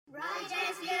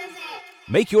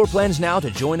Make your plans now to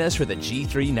join us for the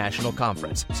G3 National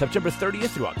Conference, September 30th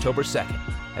through October 2nd,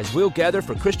 as we'll gather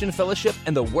for Christian fellowship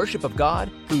and the worship of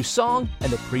God through song and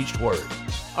the preached word.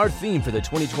 Our theme for the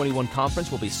 2021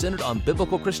 conference will be centered on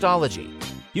biblical Christology.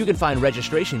 You can find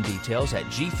registration details at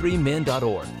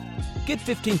g3men.org. Get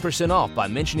 15% off by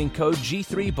mentioning code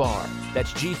G3BAR.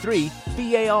 That's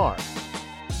G3BAR.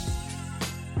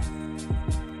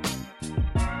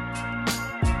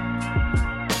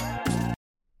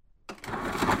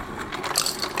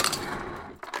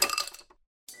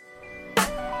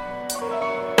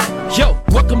 Yo,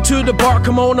 welcome to the bar.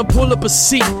 Come on and pull up a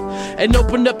seat and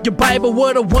open up your Bible.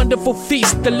 What a wonderful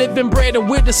feast. The living bread, and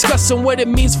we're discussing what it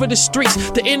means for the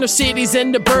streets, the inner cities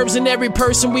and the burbs, and every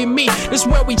person we meet. This is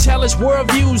where we challenge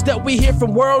worldviews that we hear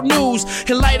from world news.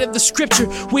 In light of the scripture,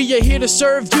 we are here to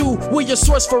serve you. We're your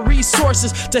source for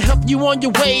resources to help you on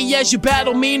your way as you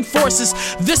battle mean forces.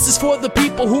 This is for the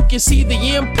people who can see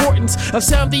the importance of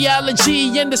sound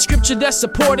theology and the scripture that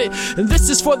support it. And this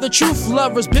is for the truth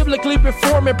lovers, biblically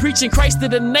reforming, preaching Christ to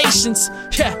the nations.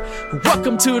 Yeah,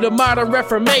 welcome to the modern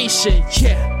Reformation.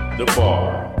 Yeah, The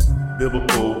Bar,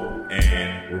 Biblical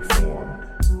and Reformed.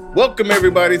 Welcome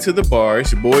everybody to The Bar.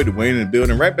 It's your boy Dwayne in the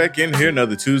building, right back in here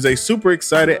another Tuesday. Super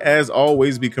excited as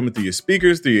always, be coming through your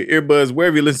speakers, through your earbuds,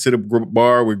 wherever you listen to The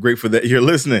Bar. We're grateful that you're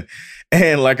listening.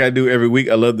 And like I do every week,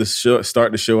 I love to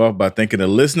start the show off by thanking the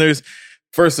listeners.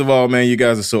 First of all, man, you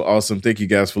guys are so awesome. Thank you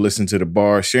guys for listening to The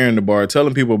Bar, sharing The Bar,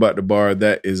 telling people about The Bar.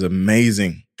 That is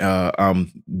amazing.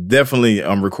 I'm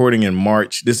recording in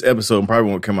March. This episode probably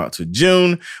won't come out to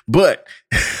June, but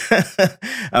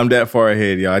I'm that far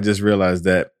ahead, y'all. I just realized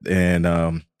that, and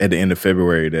at the end of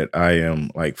February that I am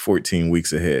like 14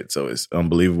 weeks ahead. So it's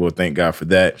unbelievable. Thank God for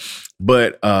that.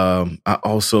 But I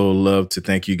also love to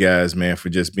thank you guys, man, for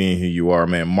just being who you are,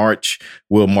 man. March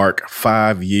will mark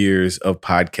 5 years of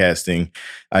podcasting.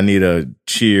 I need a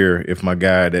cheer if my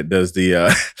guy that does the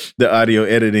audio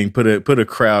editing put a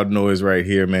crowd noise right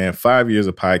here, man. 5 years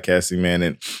of podcasting, man,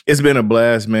 and it's been a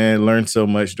blast, man. Learned so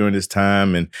much during this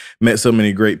time and met so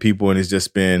many great people, and it's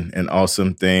just been an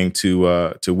awesome thing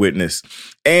to witness.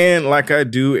 And like I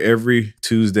do every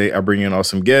Tuesday, I bring in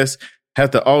awesome guests.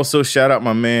 Have to also shout out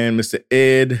my man, Mr.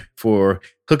 Ed, for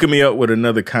hooking me up with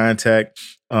another contact,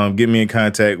 getting me in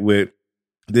contact with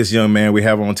this young man we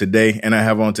have on today. And I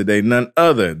have on today none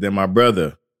other than my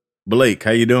brother, Blake.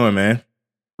 How you doing, man?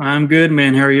 I'm good,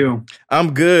 man. How are you?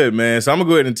 I'm good, man. So I'm going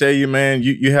to go ahead and tell you, man,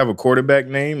 you have a quarterback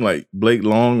name, like Blake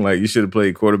Long. Like you should have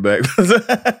played quarterback.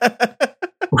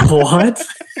 What?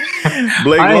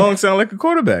 Blake Long sound like a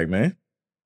quarterback, man.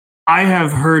 I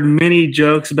have heard many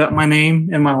jokes about my name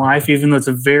in my life, even though it's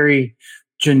a very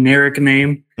generic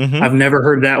name. Mm-hmm. I've never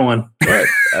heard that one.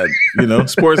 Right.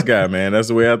 Sports guy, man. That's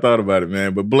the way I thought about it,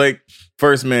 man. But Blake,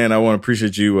 first, man, I want to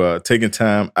appreciate you taking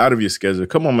time out of your schedule.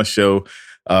 Come on my show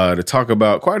to talk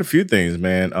about quite a few things,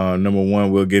 man. Number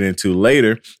one, we'll get into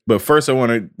later. But first, I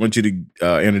want you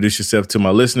to introduce yourself to my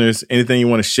listeners. Anything you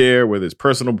want to share, whether it's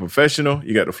personal, professional,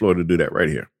 you got the floor to do that right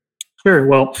here. Sure.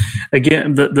 Well,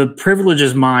 again, the privilege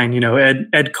is mine.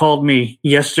 Ed called me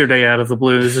yesterday out of the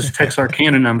blue. This is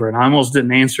Texarkana number, and I almost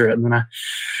didn't answer it. And then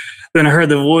I heard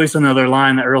the voice on the other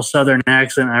line, that real Southern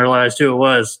accent, and I realized who it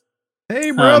was. Hey,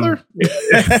 brother.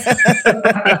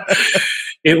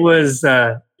 It was.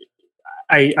 I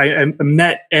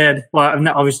met Ed. Well,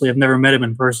 obviously, I've never met him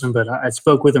in person, but I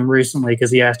spoke with him recently because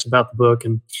he asked about the book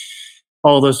and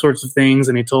all those sorts of things,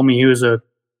 and he told me he was a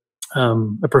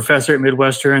professor at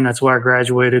Midwestern. That's why I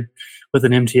graduated with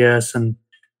an MTS. And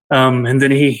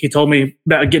then he told me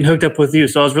about getting hooked up with you.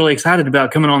 So I was really excited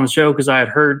about coming on the show because I had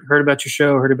heard about your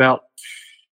show, heard about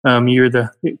you're the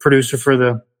producer for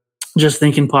the Just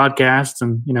Thinking podcast.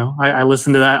 And, I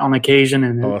listened to that on occasion,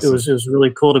 and awesome. It was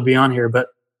really cool to be on here. But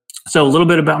so a little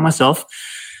bit about myself.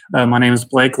 My name is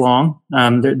Blake Long.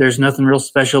 There's nothing real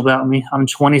special about me. I'm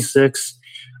 26.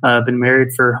 I've been married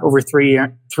for over 3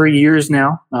 years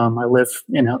now. I live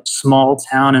in a small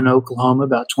town in Oklahoma,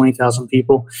 about 20,000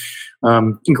 people.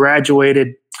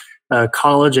 Graduated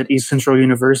college at East Central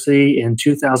University in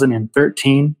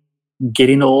 2013.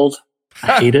 Getting old.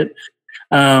 I hate it.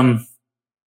 I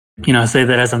say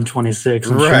that as I'm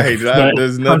 26. I'm right. Sure.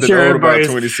 There's nothing old about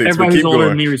 26. Everybody who's older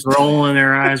than me is rolling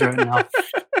their eyes right now.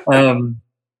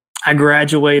 I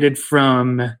graduated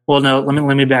from, let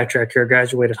me backtrack here. I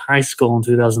graduated high school in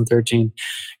 2013.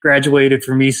 Graduated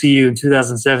from ECU in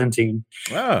 2017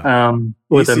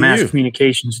 with ECU. A mass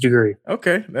communications degree.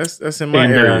 Okay, that's in my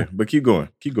area, but keep going.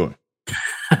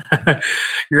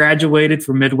 Graduated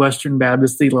from Midwestern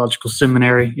Baptist Theological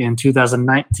Seminary in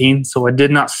 2019. So I did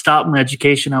not stop my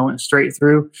education. I went straight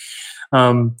through.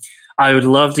 I would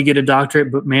love to get a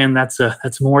doctorate, but man, that's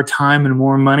more time and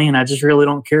more money, and I just really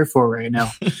don't care for it right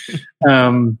now.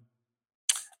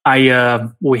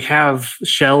 We have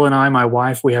Shell and I, my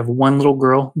wife, we have one little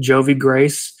girl, Jovi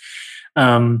Grace.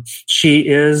 She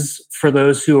is, for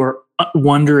those who are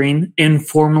wondering,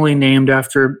 informally named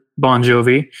after Bon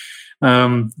Jovi.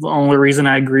 The only reason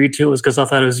I agreed to it was because I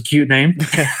thought it was a cute name.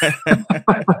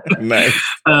 Nice.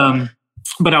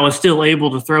 But I was still able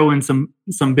to throw in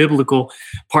some biblical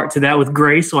part to that with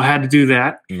Grace, so I had to do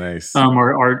that. Nice.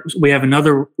 We have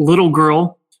another little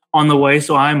girl on the way,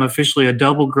 so I'm officially a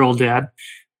double girl dad.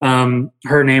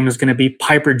 Her name is going to be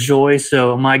Piper Joy.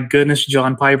 So my goodness,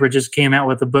 John Piper just came out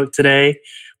with a book today.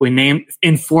 We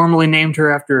informally named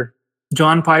her after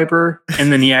John Piper,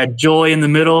 and then you add joy in the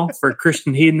middle for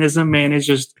Christian hedonism. Man, it's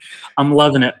just, I'm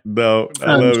loving it. No,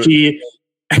 I love it.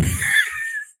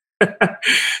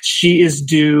 She is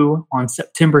due on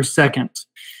September 2nd.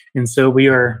 And so we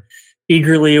are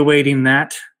eagerly awaiting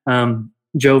that.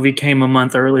 Jovi came a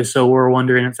month early, so we're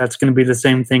wondering if that's going to be the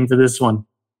same thing for this one.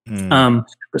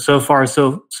 But so far,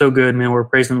 so good, man. We're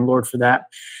praising the Lord for that.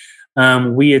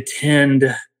 We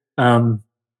attend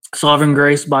Sovereign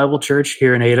Grace Bible Church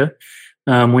here in Ada.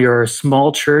 We are a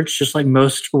small church, just like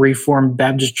most Reformed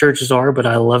Baptist churches are, but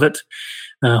I love it.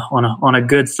 On a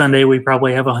good Sunday, we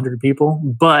probably have 100 people,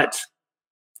 but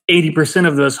 80%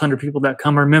 of those 100 people that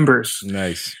come are members.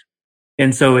 Nice.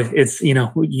 And so it's, you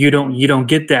don't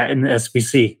get that in the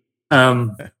SBC.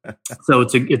 So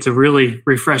it's a really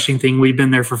refreshing thing. We've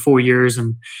been there for 4 years,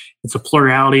 and it's a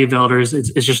plurality of elders.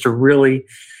 It's just a really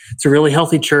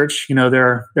healthy church.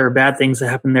 There are bad things that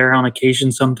happen there on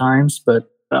occasion sometimes, but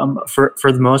for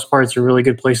the most part, it's a really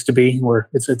good place to be, where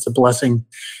it's a blessing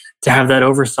to have that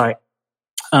oversight.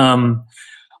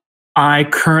 I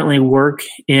currently work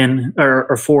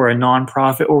for a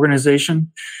nonprofit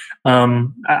organization.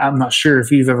 I'm not sure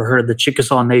if you've ever heard of the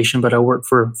Chickasaw Nation, but I work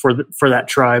for that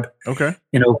tribe. Okay.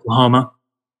 In Oklahoma.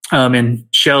 And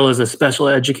Shell is a special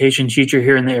education teacher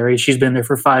here in the area. She's been there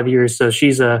for 5 years, so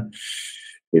she's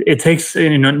it takes,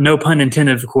 no pun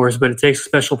intended, of course, but it takes a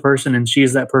special person, and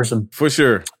she's that person. For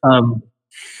sure. And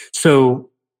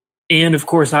of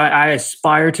course, I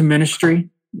aspire to ministry,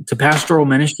 to pastoral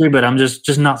ministry, but I'm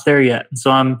just not there yet.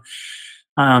 So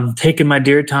I'm taking my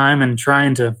dear time and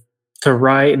trying to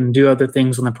write and do other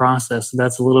things in the process. So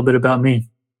that's a little bit about me.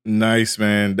 Nice,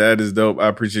 man. That is dope. I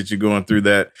appreciate you going through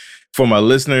that for my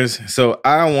listeners. So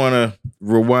I want to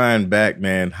rewind back,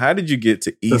 man. How did you get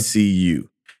to ECU?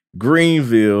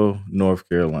 Greenville, North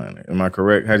Carolina. Am I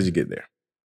correct? How did you get there?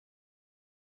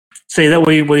 Say that. What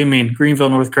do you mean? Greenville,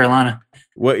 North Carolina.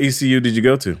 What ECU did you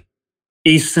go to?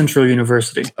 East Central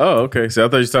University. Oh, okay. So I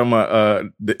thought you were talking about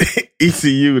the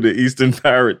ECU, the Eastern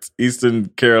Pirates, Eastern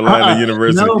Carolina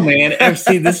University. No, man.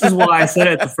 See, this is why I said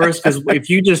it at the first, because if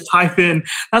you just type in,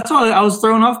 that's why I was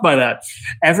thrown off by that.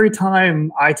 Every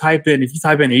time I type in, if you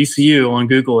type in ECU on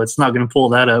Google, it's not going to pull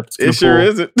that up. It sure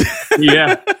isn't.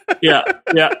 Yeah.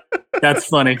 That's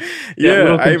funny.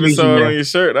 Yeah, I even saw it on your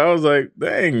shirt. I was like,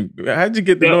 dang, how'd you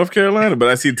get to North Carolina? But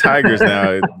I see Tigers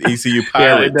now, ECU Pirates.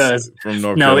 Yeah, it does. From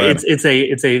North Carolina.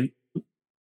 No,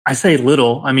 I say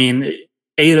little. I mean,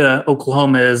 Ada,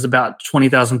 Oklahoma is about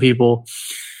 20,000 people.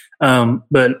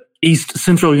 But East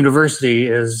Central University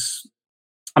is,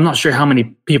 I'm not sure how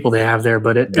many people they have there,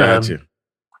 but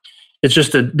it's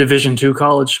just a Division II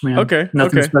college, man. Okay.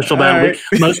 Nothing special about it.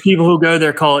 Right. Most people who go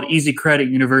there call it Easy Credit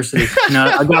University.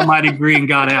 I got my degree and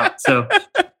got out. So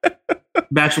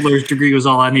bachelor's degree was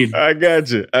all I needed. I got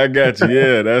you.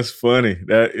 Yeah, that's funny.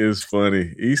 That is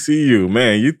funny. ECU,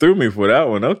 man, you threw me for that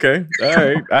one. Okay. All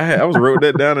right. I wrote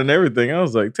that down and everything. I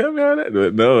was like, tell me how that.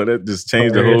 But no, that just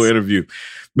changed the whole interview.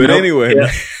 But anyway,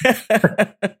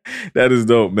 that is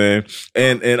dope, man.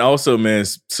 And also, man,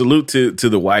 salute to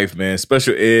the wife, man.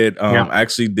 Special ed. I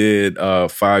actually did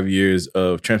 5 years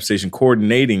of transportation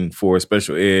coordinating for a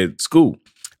special ed school.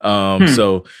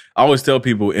 So I always tell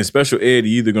people in special ed,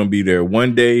 you're either going to be there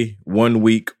 1 day, 1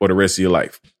 week, or the rest of your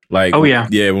life. Like,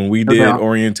 when we did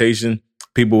orientation,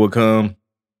 people would come.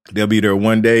 They'll be there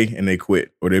 1 day and they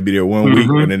quit, or they'll be there 1 week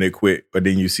and then they quit. But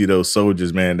then you see those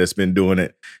soldiers, man, that's been doing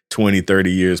it 20,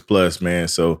 30 years plus, man.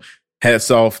 So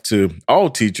hats off to all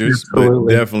teachers, but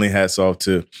definitely hats off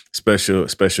to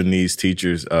special needs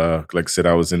teachers. Like I said,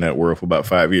 I was in that world for about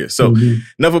 5 years. So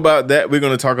enough about that. We're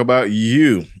going to talk about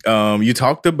you. You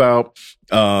talked about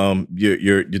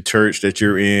your church that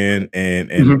you're in,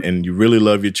 and you really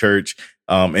love your church.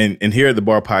 And here at the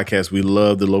Bar Podcast, we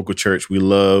love the local church. We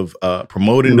love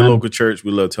promoting the local church.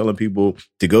 We love telling people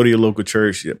to go to your local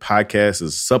church. Your podcast is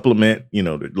a supplement.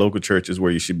 The local church is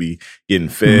where you should be getting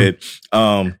fed.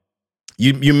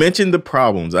 You mentioned the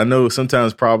problems. I know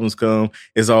sometimes problems come.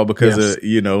 It's all because of,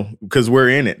 because we're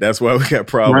in it. That's why we got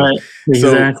problems. Right.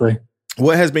 Exactly. So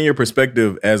what has been your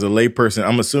perspective as a layperson?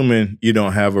 I'm assuming you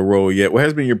don't have a role yet. What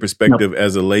has been your perspective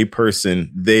as a layperson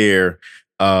there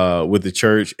with the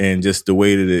church and just the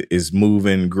way that it is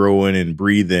moving, growing, and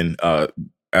breathing out?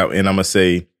 And I'm going to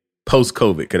say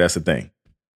post-COVID, because that's the thing.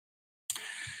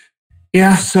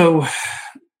 Yeah. So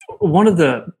one of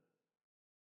the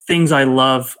things I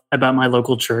love about my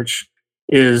local church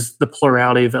is the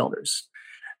plurality of elders.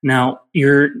 Now,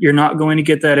 you're not going to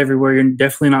get that everywhere. You're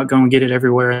definitely not going to get it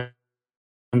everywhere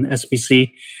in the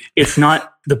SBC. It's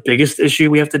not the biggest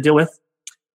issue we have to deal with,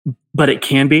 but it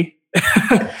can be.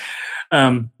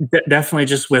 Definitely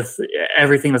just with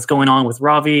everything that's going on with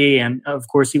Ravi, and of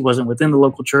course he wasn't within the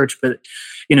local church, but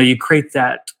you create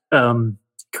that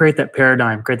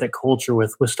paradigm, create that culture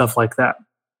with stuff like that.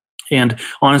 And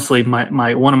honestly,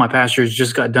 my one of my pastors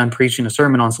just got done preaching a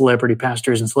sermon on celebrity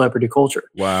pastors and celebrity culture.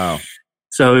 Wow.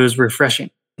 So it was refreshing.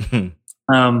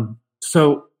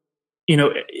 So,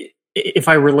 if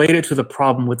I relate it to the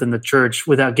problem within the church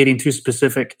without getting too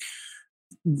specific,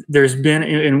 there's been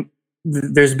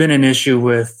an issue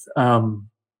with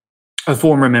a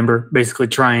former member basically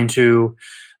trying to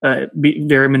be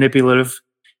very manipulative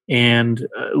and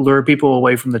lure people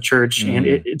away from the church.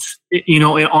 And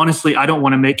honestly, I don't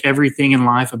want to make everything in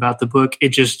life about the book. It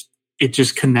just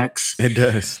connects. It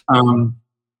does. And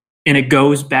it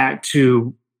goes back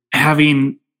to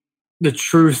having the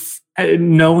truth,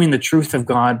 knowing the truth of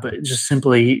God, but just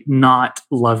simply not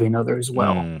loving others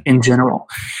well in general.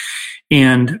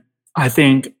 And I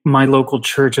think my local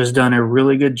church has done a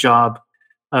really good job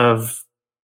of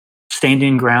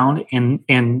standing ground and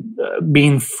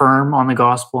being firm on the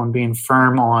gospel and being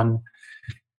firm on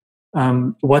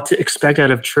what to expect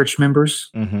out of church members.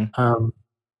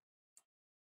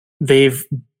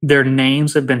 Their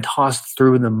names have been tossed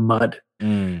through the mud.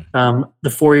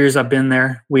 The 4 years I've been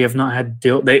there, we have not had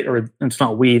to deal. They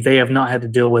have not had to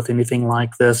deal with anything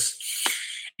like this,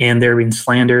 and they're being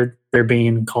slandered. They're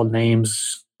being called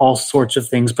names, all sorts of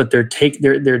things. But they're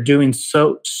doing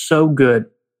so good,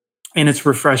 and it's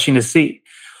refreshing to see.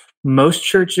 Most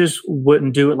churches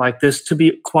wouldn't do it like this. To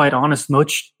be quite honest,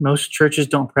 most churches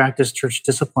don't practice church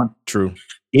discipline. True.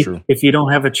 If you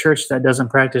don't have a church that doesn't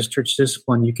practice church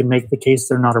discipline, you can make the case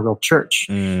they're not a real church.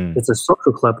 It's a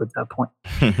social club at that point.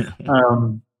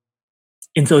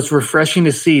 And so it's refreshing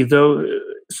to see, though.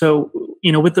 So,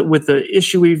 with the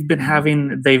issue we've been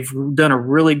having, they've done a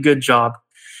really good job.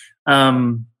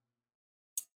 But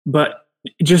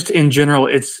just in general,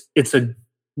 it's a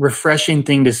refreshing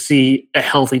thing to see a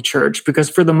healthy church, because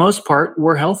for the most part,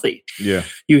 we're healthy. Yeah.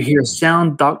 You hear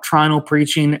sound doctrinal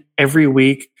preaching every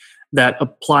week that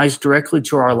applies directly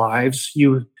to our lives.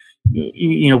 We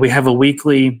have a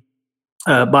weekly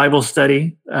Bible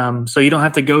study, so you don't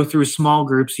have to go through small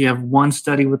groups. You have one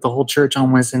study with the whole church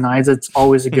on Wednesday nights. It's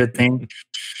always a good thing.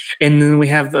 And then we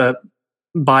have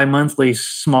bi-monthly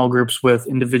small groups with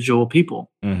individual people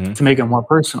to make it more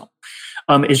personal.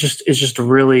 It's just a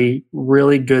really,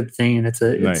 really good thing, and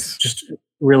it's just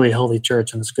really healthy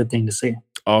church, and it's a good thing to see.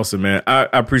 Awesome, man. I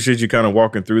appreciate you kind of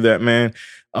walking through that, man.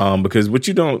 Because what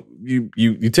you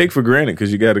take for granted,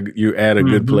 because you're at a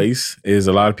good place, is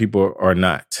a lot of people are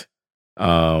not,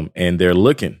 and they're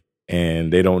looking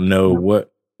and they don't know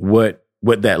what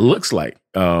that looks like.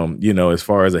 As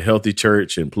far as a healthy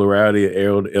church and plurality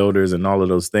of elders and all of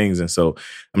those things. And so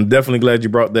I'm definitely glad you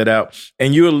brought that out.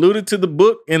 And you alluded to the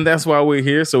book, and that's why we're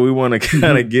here. So we want to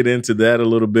kind of get into that a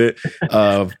little bit.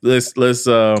 Let's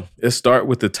start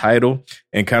with the title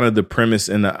and kind of the premise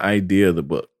and the idea of the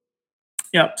book.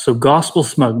 Yeah. So gospel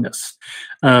smugness,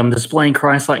 displaying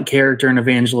Christ-like character and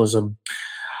evangelism.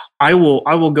 I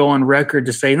will go on record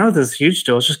to say, no, this is a huge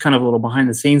deal. It's just kind of a little behind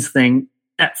the scenes thing.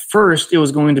 At first, it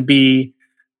was going to be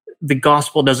the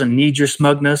gospel doesn't need your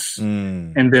smugness.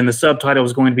 And then the subtitle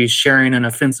was going to be sharing an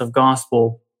offensive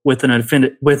gospel with an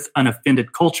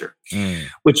offended culture,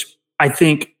 which I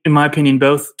think, in my opinion,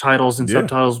 both titles and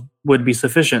subtitles would be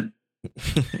sufficient.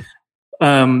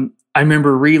 I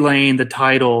remember relaying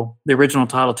the original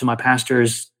title to my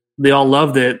pastors. They all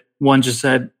loved it. One just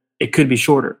said it could be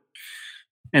shorter.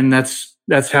 And that's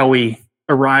how we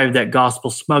arrived at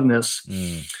gospel smugness.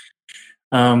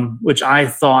 Which I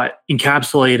thought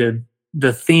encapsulated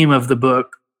the theme of the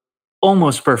book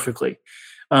almost perfectly.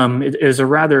 It is a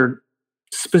rather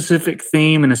specific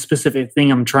theme and a specific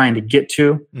thing I'm trying to get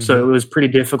to. So it was pretty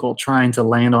difficult trying to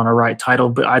land on a right title,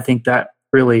 but I think that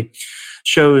really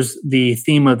shows the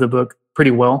theme of the book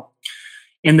pretty well.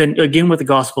 And then again, with the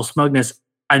gospel smugness,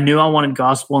 I knew I wanted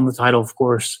gospel in the title, of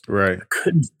course. Right. I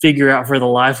couldn't figure out for the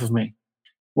life of me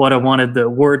what I wanted the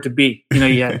word to be.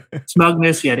 You had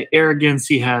smugness, you had arrogance,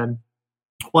 you had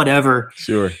whatever.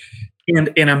 Sure.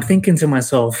 And I'm thinking to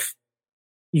myself,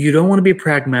 you don't want to be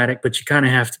pragmatic, but you kind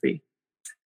of have to be.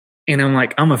 And I'm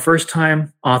like, I'm a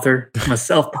first-time author. I'm a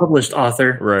self-published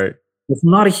author. Right. With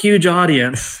not a huge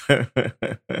audience.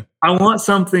 I want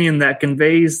something that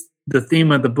conveys the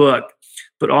theme of the book,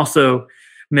 but also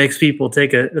makes people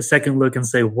take a second look and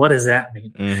say, what does that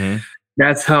mean? Mm-hmm.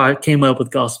 That's how I came up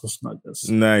with Gospel Smugness.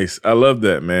 Nice. I love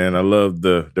that, man. I love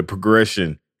the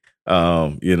progression.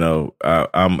 I'm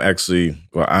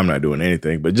not doing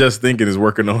anything, but Just Thinking is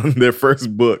working on their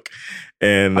first book.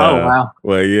 And wow.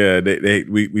 Well, yeah,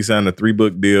 we signed a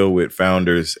 3-book deal with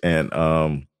Founders, and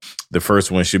the first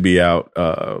one should be out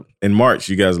in March.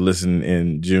 You guys listen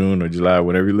in June or July,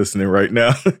 whenever you're listening right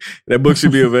now. That book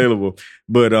should be available.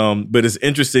 But it's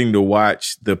interesting to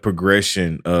watch the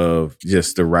progression of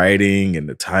just the writing and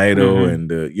the title and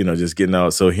the, just getting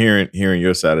out. So hearing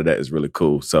your side of that is really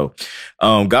cool. So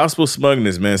Gospel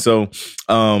Smugness, man. So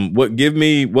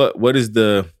what is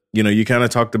the, you kind of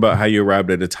talked about how you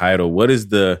arrived at the title. What is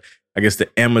the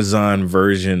Amazon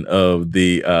version of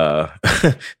the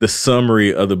the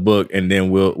summary of the book, and then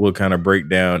we'll kind of break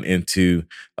down into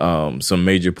some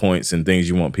major points and things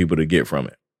you want people to get from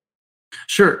it.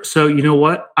 Sure. So you know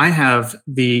what? I have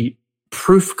the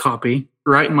proof copy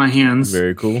right in my hands.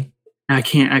 Very cool. I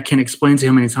can't explain to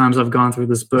you how many times I've gone through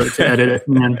this book to edit it.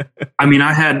 And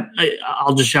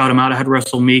I'll just shout him out. I had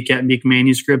Russell Meek at Meek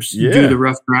Manuscripts do the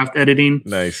rough draft editing.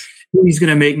 Nice. He's going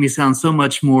to make me sound so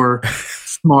much more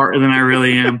smarter than I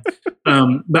really am.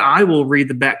 But I will read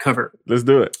the back cover. Let's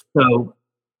do it. So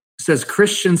it says,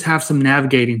 Christians have some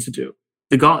navigating to do.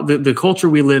 The culture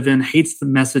we live in hates the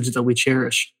message that we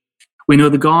cherish. We know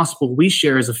the gospel we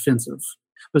share is offensive,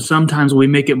 but sometimes we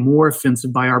make it more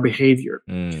offensive by our behavior.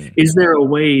 Is there a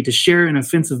way to share an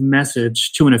offensive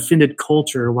message to an offended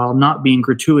culture while not being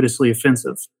gratuitously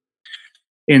offensive?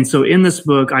 And so in this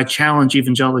book, I challenge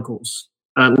evangelicals.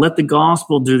 Let the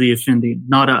gospel do the offending,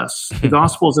 not us. The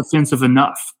gospel is offensive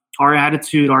enough. Our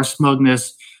attitude, our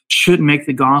smugness shouldn't make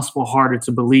the gospel harder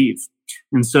to believe.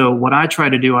 And so what I try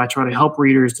to do, I try to help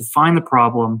readers to find the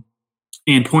problem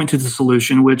and point to the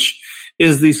solution, which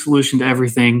is the solution to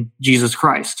everything, Jesus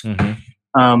Christ. And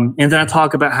then I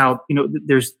talk about how,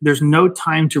 there's no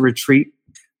time to retreat.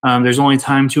 There's only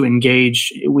time to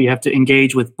engage. We have to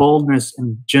engage with boldness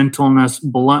and gentleness,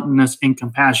 bluntness and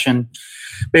compassion.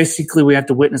 Basically, we have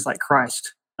to witness like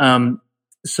Christ. And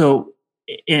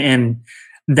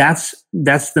that's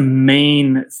the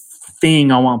main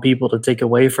thing I want people to take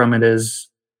away from it is,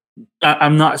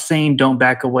 I'm not saying don't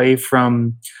back away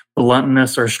from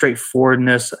bluntness or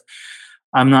straightforwardness.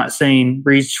 I'm not saying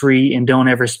retreat and don't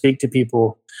ever speak to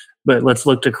people, but let's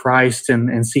look to Christ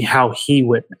and see how he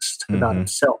witnessed about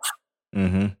himself.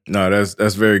 No,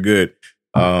 that's very good.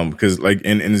 Because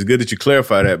and it's good that you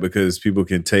clarify that, because people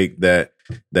can take that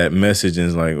message and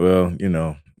it's like, well,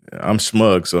 I'm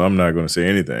smug, so I'm not going to say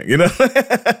anything,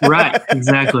 Right.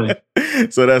 Exactly.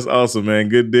 So that's awesome, man.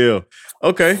 Good deal.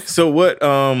 Okay. So what,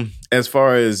 as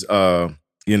far as, the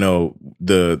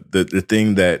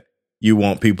thing that you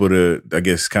want people to, I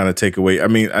guess, kind of take away. I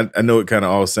mean, I know it kind of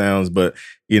all sounds, but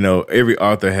every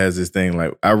author has this thing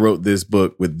like, I wrote this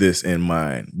book with this in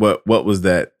mind. What was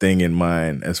that thing in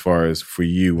mind as far as for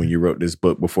you when you wrote this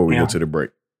book before we go to the break?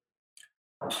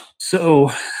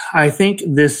 So I think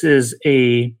this is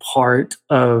a part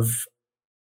of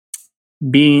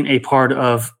being a part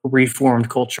of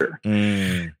Reformed culture.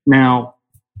 Now,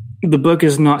 the book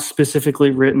is not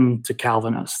specifically written to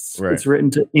Calvinists. Right. It's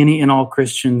written to any and all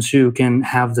Christians who can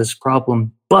have this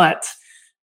problem. But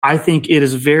I think it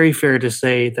is very fair to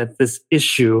say that this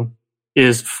issue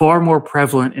is far more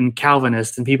prevalent in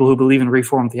Calvinists and people who believe in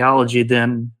Reformed theology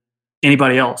than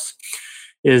anybody else.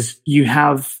 Is you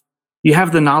have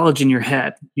the knowledge in your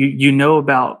head. You know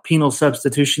about penal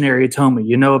substitutionary atonement.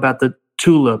 You know about the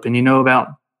tulip, and you know about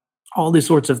all these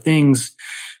sorts of things.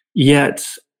 Yet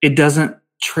it doesn't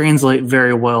translate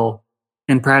very well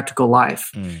in practical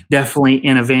life. Definitely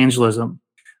in evangelism.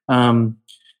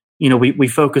 We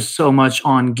focus so much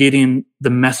on getting the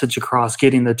message across,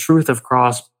 getting the truth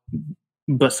across,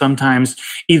 but sometimes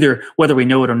either whether we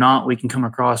know it or not, we can come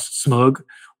across smug,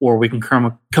 or we can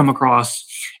come across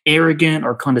arrogant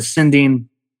or condescending,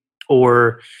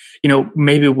 or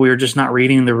maybe we're just not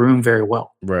reading the room very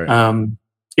well. Right.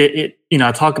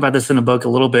 I talk about this in the book a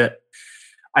little bit.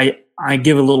 I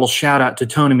give a little shout out to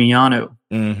Tony Miano.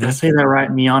 Did I say that right?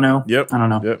 Miano? Yep. I don't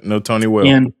know. Yep. No, Tony will.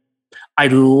 And I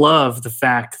love the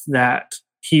fact that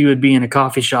he would be in a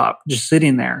coffee shop just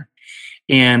sitting there,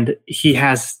 and he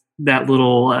has that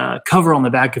little cover on the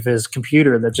back of his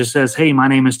computer that just says, "Hey, my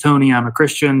name is Tony. I'm a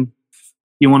Christian.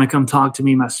 You want to come talk to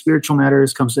me about spiritual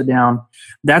matters? Come sit down."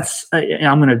 That's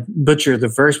I'm going to butcher the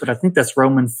verse, but I think that's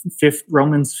Romans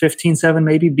 15:7,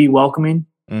 maybe. Be welcoming,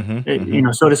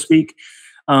 so to speak.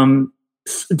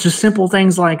 Just simple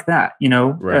things like that.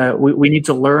 Right. We need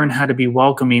to learn how to be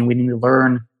welcoming. We need to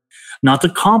learn not to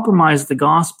compromise the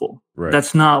gospel. Right.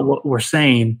 That's not what we're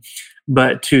saying,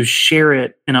 but to share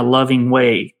it in a loving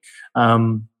way.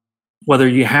 Whether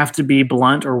you have to be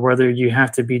blunt or whether you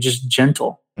have to be just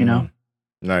gentle,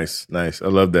 Nice. I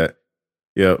love that.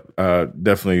 Yeah,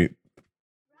 definitely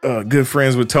good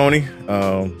friends with Tony.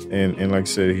 And like I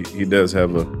said, he does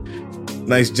have a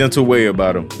nice, gentle way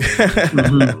about him.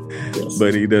 Yes.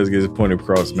 But he does get his point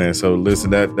across, man. So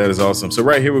listen, that is awesome. So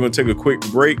right here, we're going to take a quick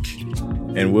break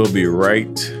and we'll be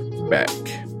right back.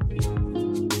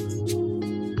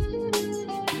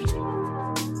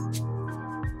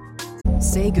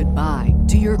 Say goodbye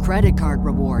to your credit card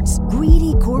rewards.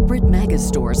 Greedy corporate mega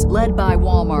stores, led by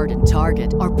Walmart and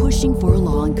Target, are pushing for a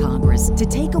law in Congress to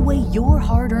take away your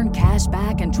hard-earned cash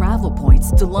back and travel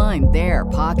points to line their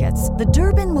pockets. The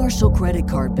Durbin-Marshall credit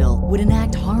card bill would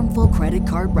enact harmful credit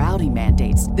card routing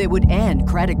mandates that would end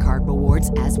credit card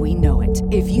rewards as we know it.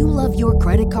 If you love your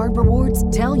credit card rewards,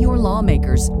 tell your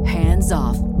lawmakers, hands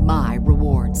off my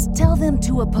rewards. Tell them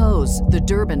to oppose the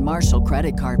Durbin-Marshall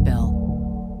credit card bill.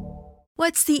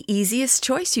 What's the easiest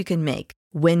choice you can make?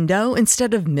 Window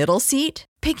instead of middle seat?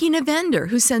 Picking a vendor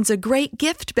who sends a great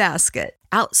gift basket?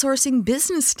 Outsourcing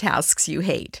business tasks you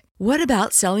hate? What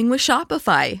about selling with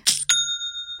Shopify?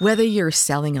 Whether you're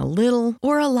selling a little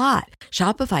or a lot,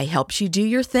 Shopify helps you do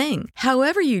your thing,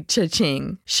 however you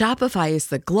cha-ching. Shopify is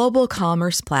the global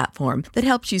commerce platform that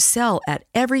helps you sell at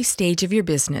every stage of your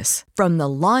business. From the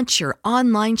launch your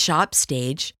online shop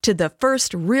stage to the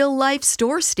first real-life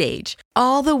store stage,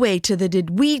 all the way to the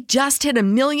 "did we just hit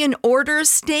 1 million orders"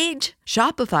 stage.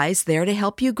 Shopify's there to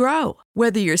help you grow.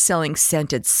 Whether you're selling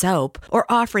scented soap or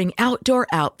offering outdoor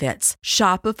outfits,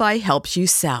 Shopify helps you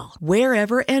sell.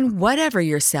 Wherever and whatever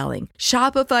you're selling,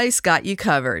 Shopify's got you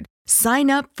covered. Sign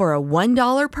up for a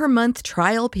 $1 per month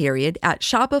trial period at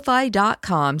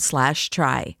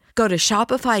shopify.com/try. Go to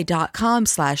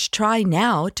shopify.com/try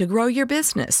now to grow your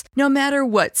business, no matter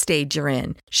what stage you're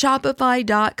in.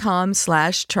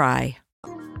 Shopify.com/try.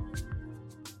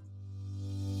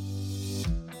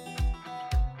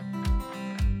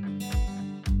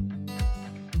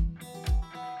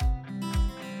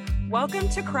 Welcome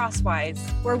to Crosswise,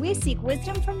 where we seek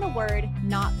wisdom from the Word,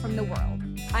 not from the world.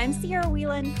 I'm Sierra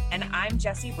Whelan. And I'm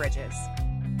Jesse Bridges.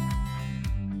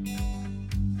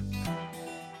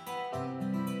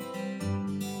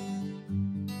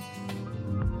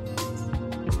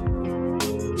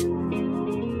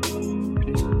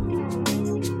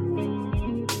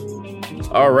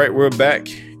 All right, we're back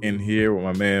in here with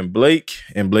my man Blake.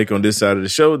 And Blake on this side of the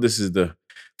show. This is the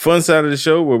fun side of the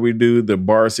show where we do the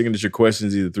bar signature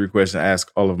questions, either 3 questions I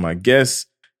ask all of my guests.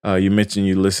 You mentioned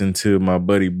you listened to my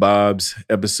buddy Bob's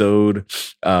episode.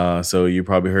 So you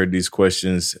probably heard these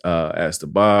questions asked to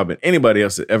Bob, and anybody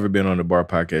else that ever been on the Bar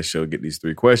Podcast show get these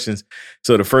 3 questions.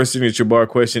 So the first signature bar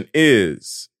question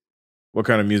is, what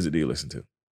kind of music do you listen to? What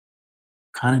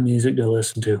kind of music do I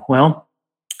listen to? Well,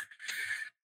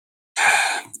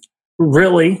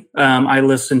 really, I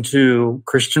listen to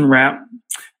Christian rap.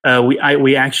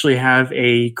 We actually have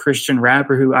a Christian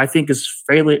rapper who I think is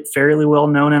fairly well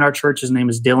known in our church. His name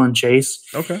is Dylan Chase.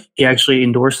 Okay. He actually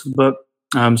endorsed the book.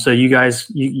 So you guys,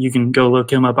 you can go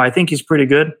look him up. I think he's pretty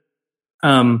good.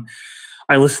 I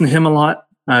listen to him a lot.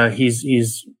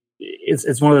 It's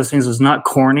one of those things that's not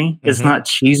corny. It's not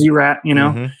cheesy rap,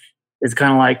 It's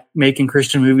kind of like making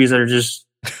Christian movies that are just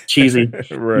cheesy.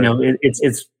 Right.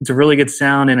 It's a really good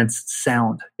sound, and it's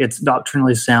sound. It's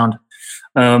doctrinally sound.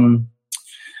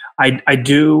 I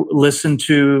do listen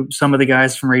to some of the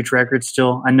guys from Reach Records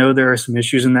still. I know there are some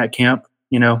issues in that camp,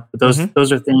 but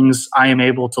those are things I am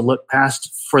able to look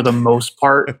past for the most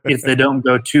part if they don't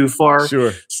go too far.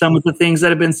 Sure. Some of the things that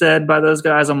have been said by those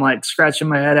guys, I'm like scratching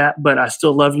my head at, but I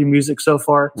still love your music so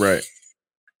far. Right.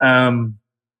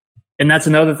 And that's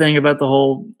another thing about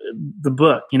the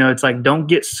book. It's like, don't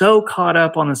get so caught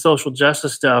up on the social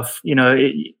justice stuff.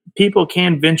 People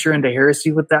can venture into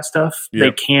heresy with that stuff. Yep.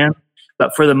 They can.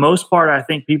 But for the most part, I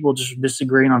think people just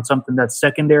disagreeing on something that's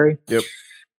secondary. Yep.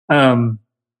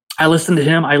 I listen to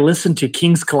him. I listen to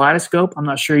King's Kaleidoscope. I'm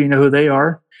not sure you know who they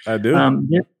are. I do.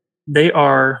 They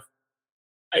are,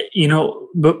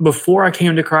 before I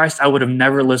came to Christ, I would have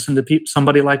never listened to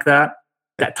somebody like that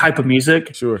type of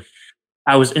music. Sure.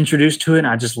 I was introduced to it and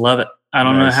I just love it. I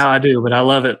don't know how I do, but I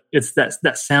love it. It's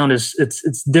that sound is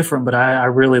it's different, but I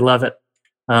really love it.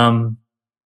 And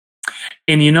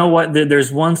you know what?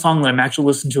 There's one song that I'm actually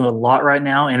listening to a lot right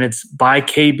now, and it's by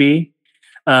KB.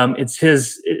 It's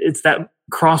that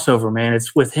crossover, man.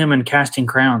 It's with him and Casting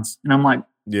Crowns. And I'm like,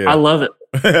 I love it.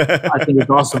 I think it's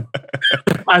awesome.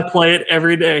 I play it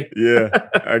every day. Yeah,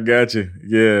 I got you.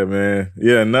 Yeah, man.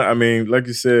 Yeah, no, I mean, like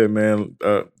you said, man,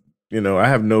 I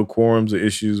have no quorums or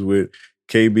issues with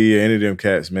KB or any of them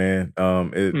cats, man.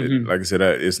 Like I said,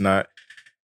 it's not,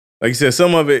 like you said,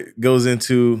 some of it goes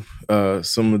into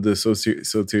some of the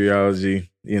soteriology,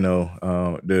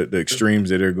 the extremes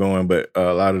that they're going, but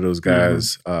a lot of those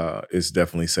guys, it's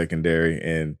definitely secondary.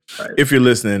 And if you're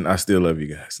listening, I still love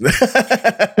you guys.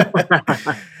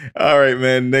 All right,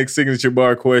 man. Next signature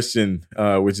bar question,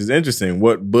 which is interesting.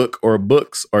 What book or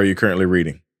books are you currently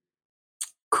reading?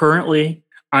 Currently,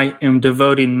 I am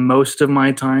devoting most of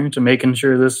my time to making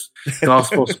sure this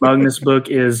Gospel Smugness book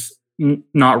is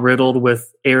not riddled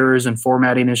with errors and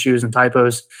formatting issues and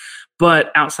typos.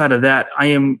 But outside of that,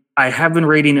 I have been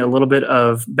reading a little bit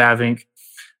of Bavinck,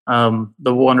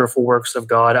 The Wonderful Works of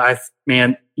God.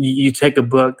 You take a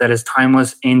book that is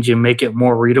timeless and you make it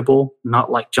more readable,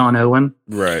 not like John Owen.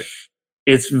 Right.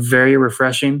 It's very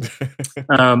refreshing.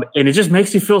 And it just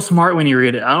makes you feel smart when you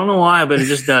read it. I don't know why, but it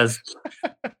just does.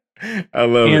 I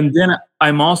love it. And then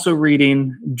I'm also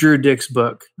reading Drew Dick's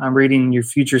book. I'm reading Your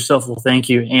Future Self Will Thank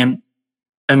You. And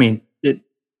I mean,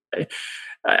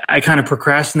 I kind of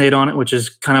procrastinate on it, which is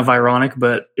kind of ironic,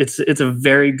 but it's a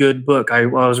very good book. I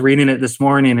was reading it this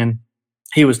morning, and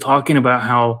he was talking about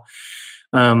how,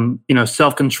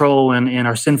 self-control and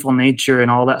our sinful nature and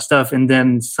all that stuff. And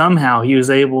then somehow he was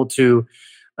able to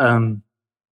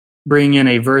bring in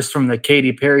a verse from the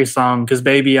Katy Perry song, "'Cause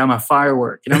Baby, I'm a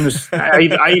Firework." And I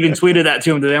even tweeted that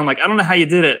to him today. I'm like, I don't know how you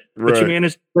did it, but you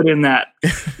managed to put in that.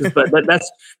 But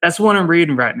that's what I'm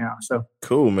reading right now. So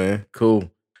cool, man.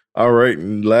 Cool. All right.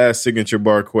 And last signature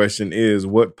bar question is,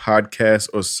 what podcasts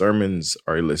or sermons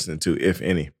are you listening to, if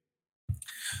any?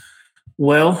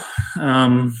 Well,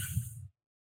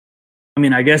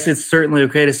 I guess it's certainly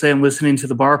okay to say I'm listening to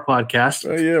the Bar podcast.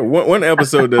 Oh, yeah. One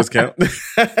episode does count.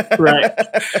 Right.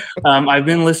 I've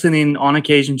been listening on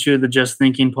occasion to the Just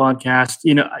Thinking podcast.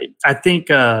 I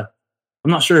think, I'm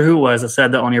not sure who it was that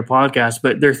said that on your podcast,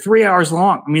 but they're 3 hours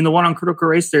long. The one on critical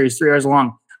race theory is 3 hours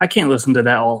long. I can't listen to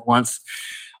that all at once.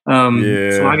 So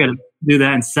I got to do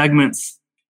that in segments.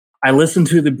 I listen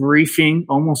to the briefing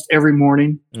almost every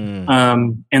morning.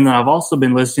 And then I've also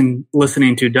been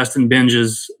listening to Dustin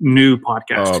Binge's new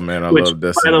podcast. Oh, man, I love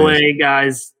Dustin. By the way,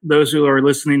 guys, those who are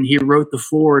listening, he wrote the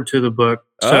foreword to the book.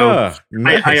 So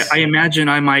nice. I imagine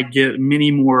I might get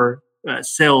many more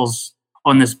sales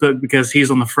on this book because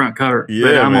he's on the front cover. Yeah,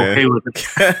 but I'm man. okay with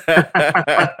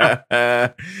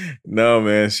it. No,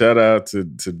 man. Shout out to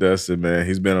Dustin, man.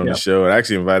 He's been on the show. I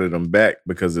actually invited him back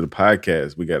because of the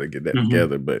podcast. We got to get that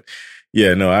together. But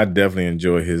yeah, no, I definitely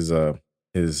enjoy his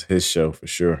show for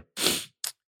sure.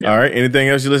 All right. Anything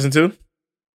else you listen to?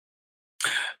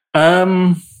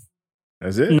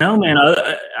 That's it? No, man.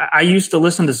 I used to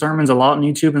listen to sermons a lot on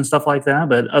YouTube and stuff like that.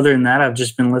 But other than that, I've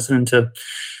just been listening to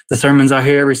the sermons I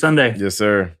hear every Sunday. Yes,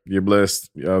 sir. You're blessed.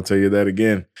 I'll tell you that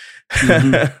again.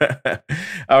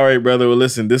 All right, brother. Well,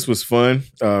 listen, this was fun.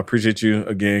 Appreciate you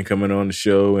again coming on the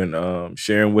show and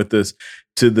sharing with us.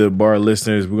 To the bar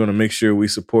listeners, we're going to make sure we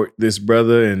support this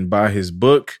brother and buy his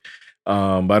book.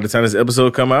 By the time this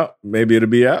episode come out, maybe it'll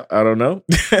be out. I don't know.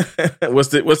 What's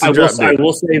the drop date? I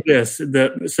will say this.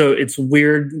 So it's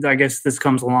weird. I guess this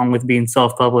comes along with being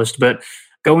self-published, but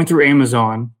going through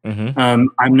Amazon,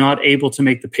 I'm not able to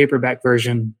make the paperback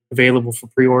version available for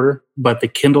pre-order, but the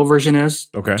Kindle version is.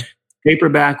 Okay.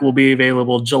 Paperback will be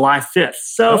available July 5th.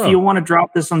 So if you want to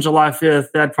drop this on July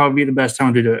 5th, that'd probably be the best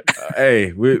time to do it.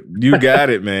 Hey, you got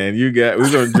it, man. We're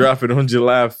going to drop it on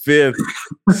July 5th.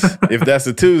 If that's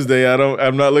a Tuesday,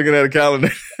 I'm not looking at a calendar.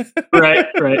 Right.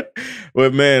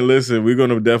 But man, listen, we're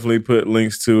going to definitely put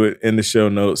links to it in the show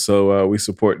notes. So we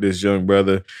support this young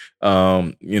brother,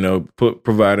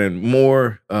 providing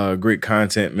more great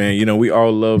content, man. We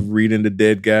all love reading the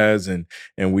dead guys and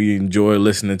we enjoy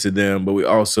listening to them, but we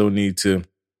also need to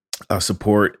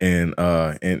support and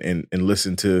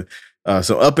listen to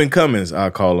some up and comings, I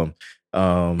call them.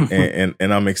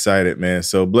 And I'm excited, man.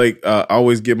 So Blake, I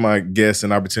always give my guests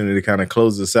an opportunity to kind of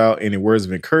close this out. Any words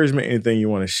of encouragement, anything you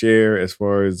want to share as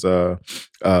far as, where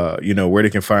they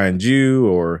can find you,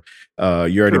 or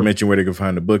you already mentioned where they can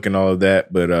find the book and all of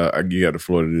that, but you got the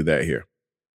floor to do that here.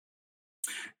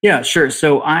 Yeah, sure.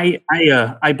 So I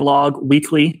blog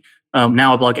weekly.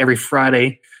 Now I blog every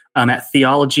Friday at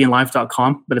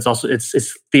theologyandlife.com, but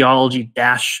it's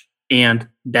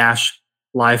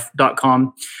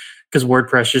theology-and-life.com because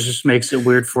WordPress just makes it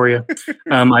weird for you.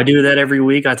 I do that every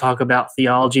week. I talk about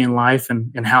theology and life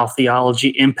and how theology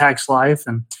impacts life.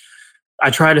 And I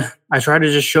try to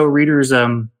just show readers,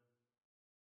 the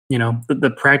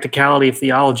practicality of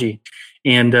theology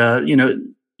and,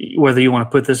 whether you want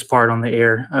to put this part on the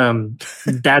air,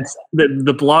 that's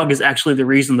the blog is actually the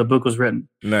reason the book was written.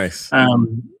 Nice.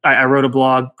 I wrote a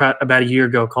blog about a year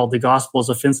ago called "The Gospel is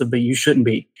Offensive, but You Shouldn't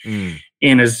Be,"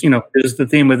 and is the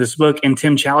theme of this book. And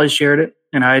Tim Challies shared it,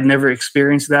 and I had never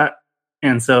experienced that,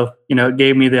 and so it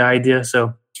gave me the idea.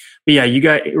 So, but yeah, you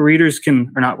guys,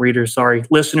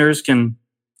 listeners can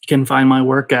find my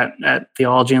work at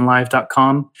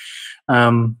theologyandlife.com.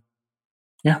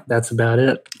 Yeah, that's about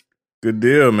it. Good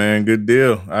deal, man. Good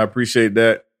deal. I appreciate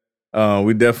that.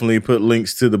 We definitely put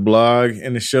links to the blog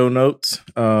in the show notes,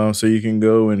 so you can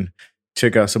go and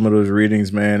check out some of those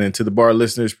readings, man. And to the Bar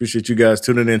listeners, appreciate you guys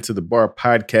tuning into the Bar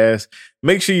podcast.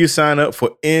 Make sure you sign up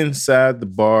for Inside the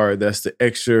Bar. That's the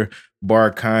extra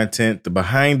bar content, the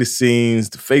behind the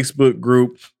scenes, the Facebook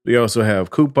group. We also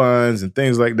have coupons and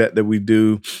things like that we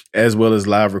do, as well as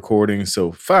live recordings.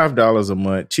 So $5 a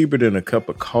month, cheaper than a cup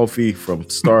of coffee from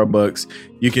Starbucks.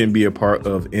 You can be a part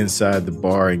of Inside the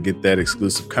Bar and get that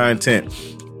exclusive content.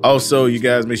 Also, you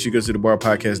guys, make sure you go to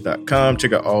thebarpodcast.com,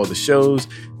 check out all the shows.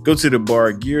 Go to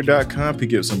thebargear.com,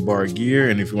 pick up some bar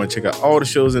gear. And if you want to check out all the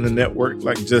shows in the network,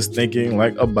 like Just Thinking,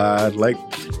 like Abide, like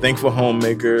Thankful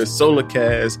Homemakers,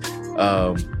 Solarcast,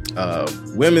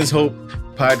 Women's Hope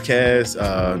podcast,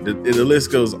 the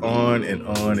list goes on and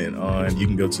on and on. You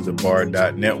can go to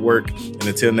thebar.network. And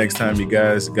until next time, you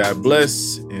guys, God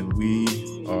bless, and we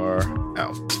are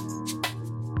out.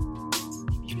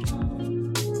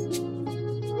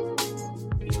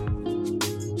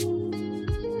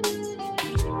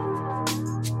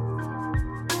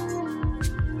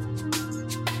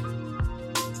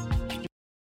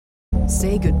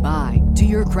 Say goodbye to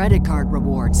your credit card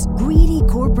rewards. Greedy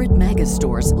corporate mega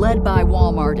stores, led by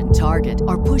Walmart and Target,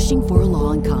 are pushing for a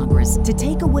law in Congress to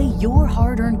take away your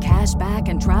hard-earned cash back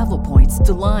and travel points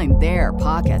to line their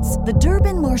pockets. The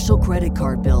Durbin-Marshall credit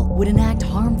card bill would enact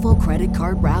harmful credit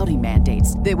card routing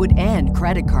mandates that would end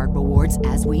credit card rewards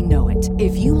as we know it.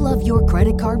 If you love your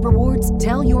credit card rewards,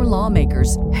 tell your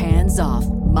lawmakers, hands off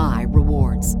my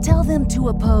rewards. Tell them to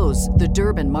oppose the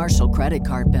Durbin-Marshall credit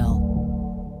card bill.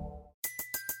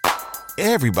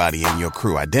 Everybody in your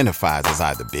crew identifies as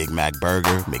either Big Mac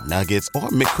Burger, McNuggets, or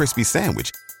McCrispy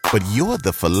Sandwich. But you're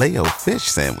the Filet-O-Fish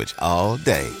Sandwich all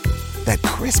day. That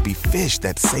crispy fish,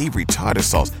 that savory tartar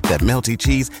sauce, that melty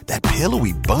cheese, that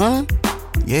pillowy bun.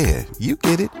 Yeah, you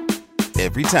get it.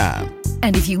 Every time.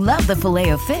 And if you love the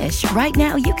Filet-O-Fish, right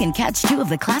now you can catch two of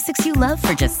the classics you love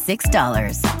for just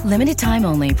 $6. Limited time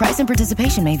only. Price and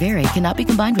participation may vary. Cannot be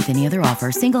combined with any other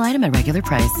offer. Single item at regular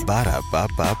price.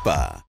 Ba-da-ba-ba-ba.